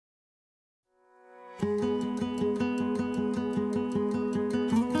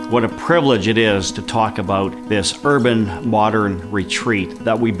What a privilege it is to talk about this urban modern retreat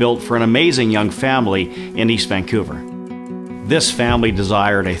that we built for an amazing young family in East Vancouver. This family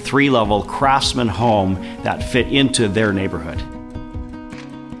desired a 3-level craftsman home that fit into their neighborhood.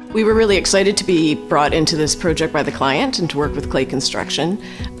 We were really excited to be brought into this project by the client and to work with Clay Construction.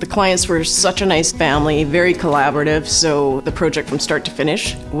 The clients were such a nice family, very collaborative, so the project from start to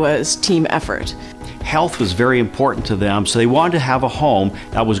finish was team effort. Health was very important to them, so they wanted to have a home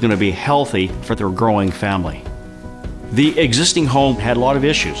that was going to be healthy for their growing family. The existing home had a lot of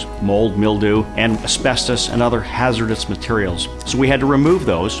issues: mold, mildew, and asbestos and other hazardous materials. So we had to remove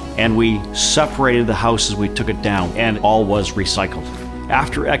those, and we separated the house as we took it down, and all was recycled.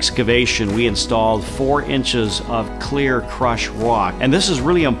 After excavation, we installed 4 inches of clear crushed rock. And this is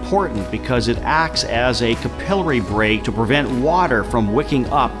really important because it acts as a capillary break to prevent water from wicking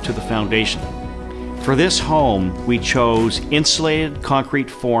up to the foundation. For this home, we chose insulated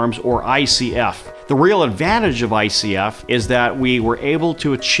concrete forms, or ICF. The real advantage of ICF is that we were able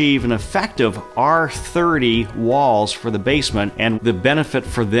to achieve an effective R30 walls for the basement, and the benefit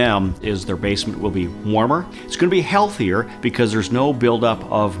for them is their basement will be warmer. It's going to be healthier because there's no buildup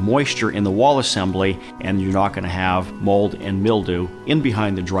of moisture in the wall assembly, and you're not going to have mold and mildew in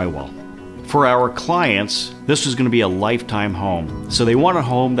behind the drywall. For our clients, this was going to be a lifetime home. So they want a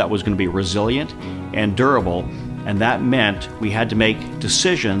home that was going to be resilient and durable, and that meant we had to make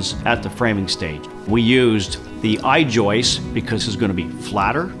decisions at the framing stage. We used the I-joist because it's going to be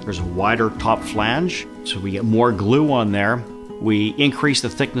flatter. There's a wider top flange, so we get more glue on there. We increased the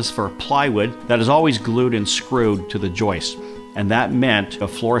thickness for plywood that is always glued and screwed to the joist, and that meant a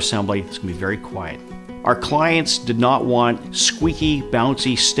floor assembly that's going to be very quiet. Our clients did not want squeaky,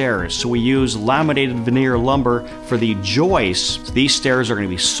 bouncy stairs, so we used laminated veneer lumber for the joists. These stairs are going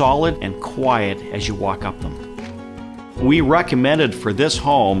to be solid and quiet as you walk up them. We recommended for this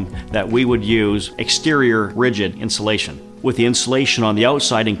home that we would use exterior rigid insulation. With the insulation on the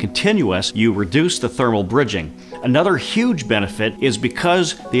outside and continuous, you reduce the thermal bridging. Another huge benefit is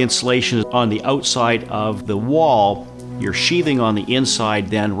because the insulation is on the outside of the wall, your sheathing on the inside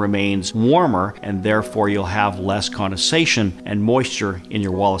then remains warmer, and therefore you'll have less condensation and moisture in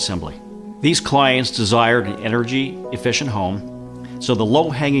your wall assembly. These clients desired an energy-efficient home, so the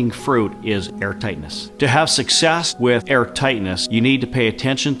low-hanging fruit is airtightness. To have success with airtightness, you need to pay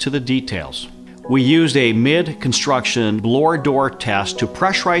attention to the details. We used a mid-construction blower door test to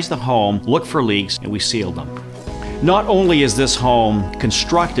pressurize the home, look for leaks, and we sealed them. Not only is this home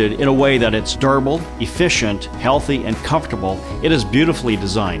constructed in a way that it's durable, efficient, healthy, and comfortable, it is beautifully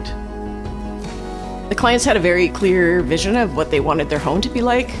designed. The clients had a very clear vision of what they wanted their home to be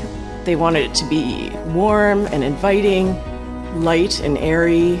like. They wanted it to be warm and inviting, light and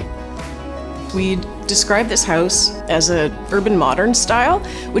airy. We describe this house as an urban modern style,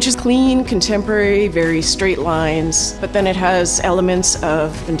 which is clean, contemporary, very straight lines, but then it has elements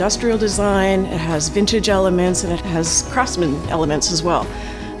of industrial design, it has vintage elements, and it has craftsman elements as well.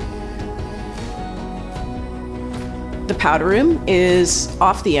 The powder room is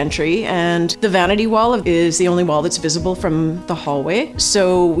off the entry, and the vanity wall is the only wall that's visible from the hallway.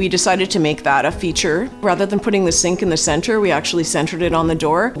 So we decided to make that a feature. Rather than putting the sink in the center, we actually centered it on the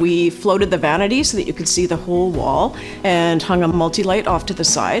door. We floated the vanity so that you could see the whole wall and hung a multi-light off to the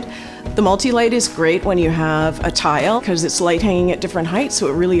side. The multi-light is great when you have a tile because it's light hanging at different heights, so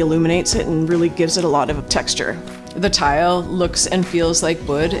it really illuminates it and really gives it a lot of texture. The tile looks and feels like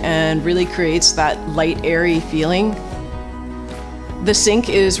wood and really creates that light, airy feeling. The sink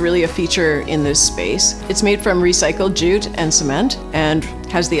is really a feature in this space. It's made from recycled jute and cement and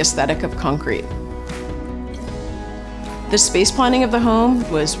has the aesthetic of concrete. The space planning of the home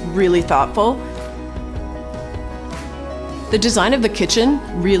was really thoughtful. The design of the kitchen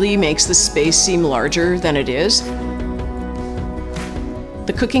really makes the space seem larger than it is.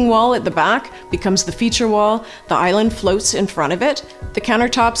 The cooking wall at the back becomes the feature wall. The island floats in front of it. The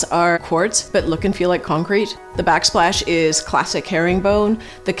countertops are quartz, but look and feel like concrete. The backsplash is classic herringbone.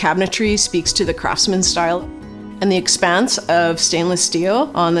 The cabinetry speaks to the craftsman style. And the expanse of stainless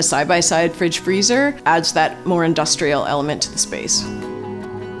steel on the side-by-side fridge freezer adds that more industrial element to the space.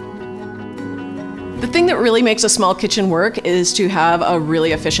 The thing that really makes a small kitchen work is to have a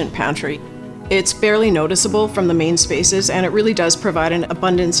really efficient pantry. It's barely noticeable from the main spaces, and it really does provide an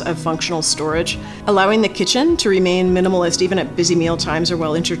abundance of functional storage, allowing the kitchen to remain minimalist even at busy meal times or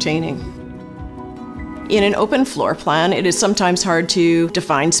while entertaining. In an open floor plan, it is sometimes hard to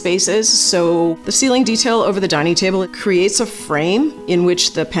define spaces, so the ceiling detail over the dining table creates a frame in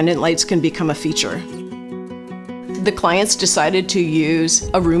which the pendant lights can become a feature. The clients decided to use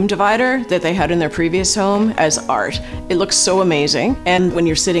a room divider that they had in their previous home as art. It looks so amazing, and when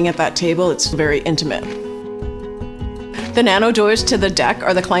you're sitting at that table, it's very intimate. The nano doors to the deck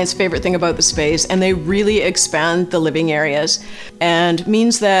are the client's favorite thing about the space, and they really expand the living areas and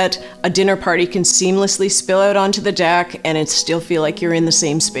means that a dinner party can seamlessly spill out onto the deck and it still feel like you're in the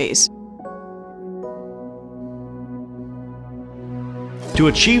same space. To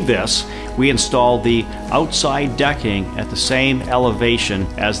achieve this, we installed the outside decking at the same elevation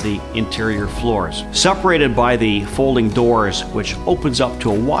as the interior floors, separated by the folding doors, which opens up to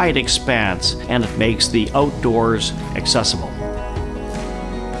a wide expanse and it makes the outdoors accessible.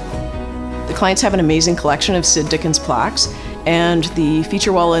 The clients have an amazing collection of Sid Dickens plaques, and the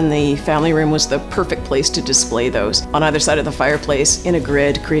feature wall in the family room was the perfect place to display those on either side of the fireplace in a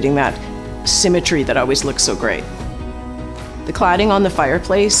grid, creating that symmetry that always looks so great. The cladding on the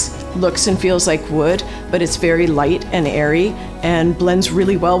fireplace looks and feels like wood, but it's very light and airy and blends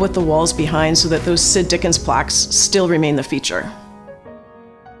really well with the walls behind so that those Sid Dickens plaques still remain the feature.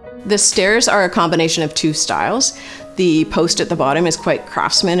 The stairs are a combination of two styles. The post at the bottom is quite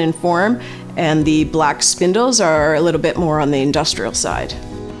craftsman in form, and the black spindles are a little bit more on the industrial side.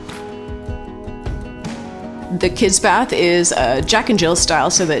 The kids' bath is a Jack and Jill style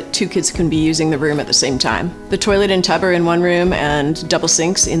so that two kids can be using the room at the same time. The toilet and tub are in one room and double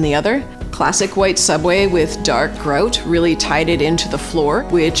sinks in the other. Classic white subway with dark grout really tied it into the floor,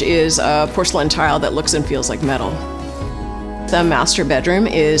 which is a porcelain tile that looks and feels like metal. The master bedroom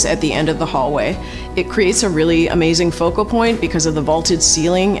is at the end of the hallway. It creates a really amazing focal point because of the vaulted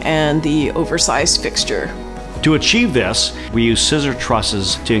ceiling and the oversized fixture. To achieve this, we use scissor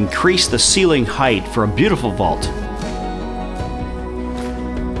trusses to increase the ceiling height for a beautiful vault.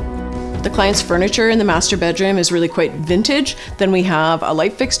 The client's furniture in the master bedroom is really quite vintage. Then we have a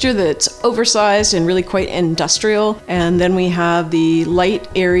light fixture that's oversized and really quite industrial. And then we have the light,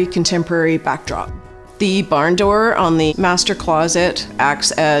 airy, contemporary backdrop. The barn door on the master closet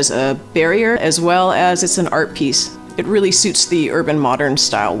acts as a barrier as well as it's an art piece. It really suits the urban modern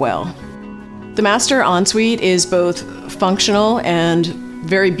style well. The master ensuite is both functional and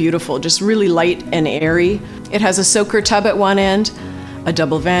very beautiful, just really light and airy. It has a soaker tub at one end, a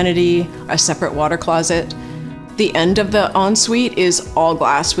double vanity, a separate water closet. The end of the ensuite is all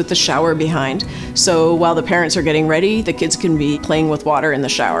glass with the shower behind, so while the parents are getting ready, the kids can be playing with water in the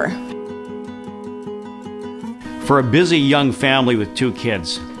shower. For a busy young family with two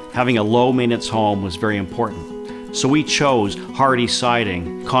kids, having a low-maintenance home was very important. So we chose hardy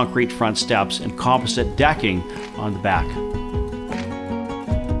siding, concrete front steps, and composite decking on the back.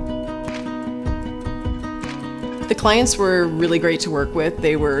 The clients were really great to work with.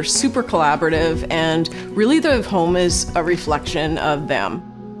 They were super collaborative, and really the home is a reflection of them.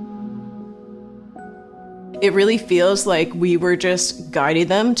 It really feels like we were just guiding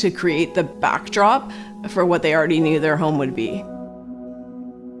them to create the backdrop for what they already knew their home would be.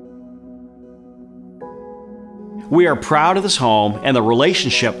 We are proud of this home and the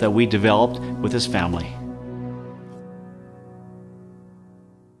relationship that we developed with this family.